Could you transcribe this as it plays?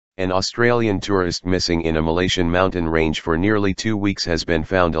An Australian tourist missing in a Malaysian mountain range for nearly 2 weeks has been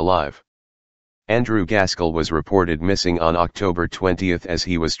found alive. Andrew Gaskell was reported missing on October 20 as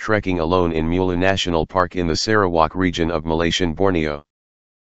he was trekking alone in Mulu National Park in the Sarawak region of Malaysian Borneo.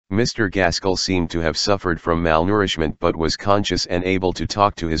 Mr. Gaskell seemed to have suffered from malnourishment but was conscious and able to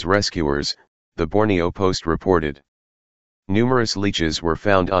talk to his rescuers, the Borneo Post reported. Numerous leeches were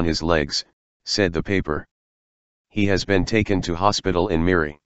found on his legs, said the paper. He has been taken to hospital in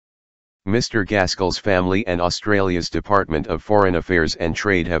Miri. Mr. Gaskell's family and Australia's Department of Foreign Affairs and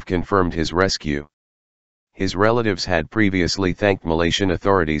Trade have confirmed his rescue. His relatives had previously thanked Malaysian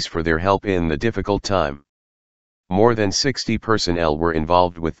authorities for their help in the difficult time. More than 60 personnel were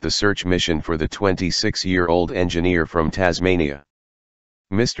involved with the search mission for the 26-year-old engineer from Tasmania.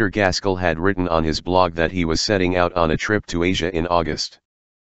 Mr. Gaskell had written on his blog that he was setting out on a trip to Asia in August.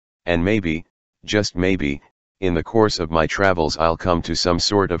 And maybe, just maybe, in the course of my travels I'll come to some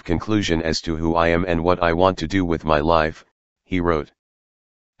sort of conclusion as to who I am and what I want to do with my life, he wrote.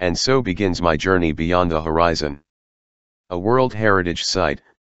 And so begins my journey beyond the horizon. A World Heritage Site,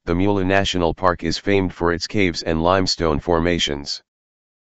 the Mulu National Park is famed for its caves and limestone formations.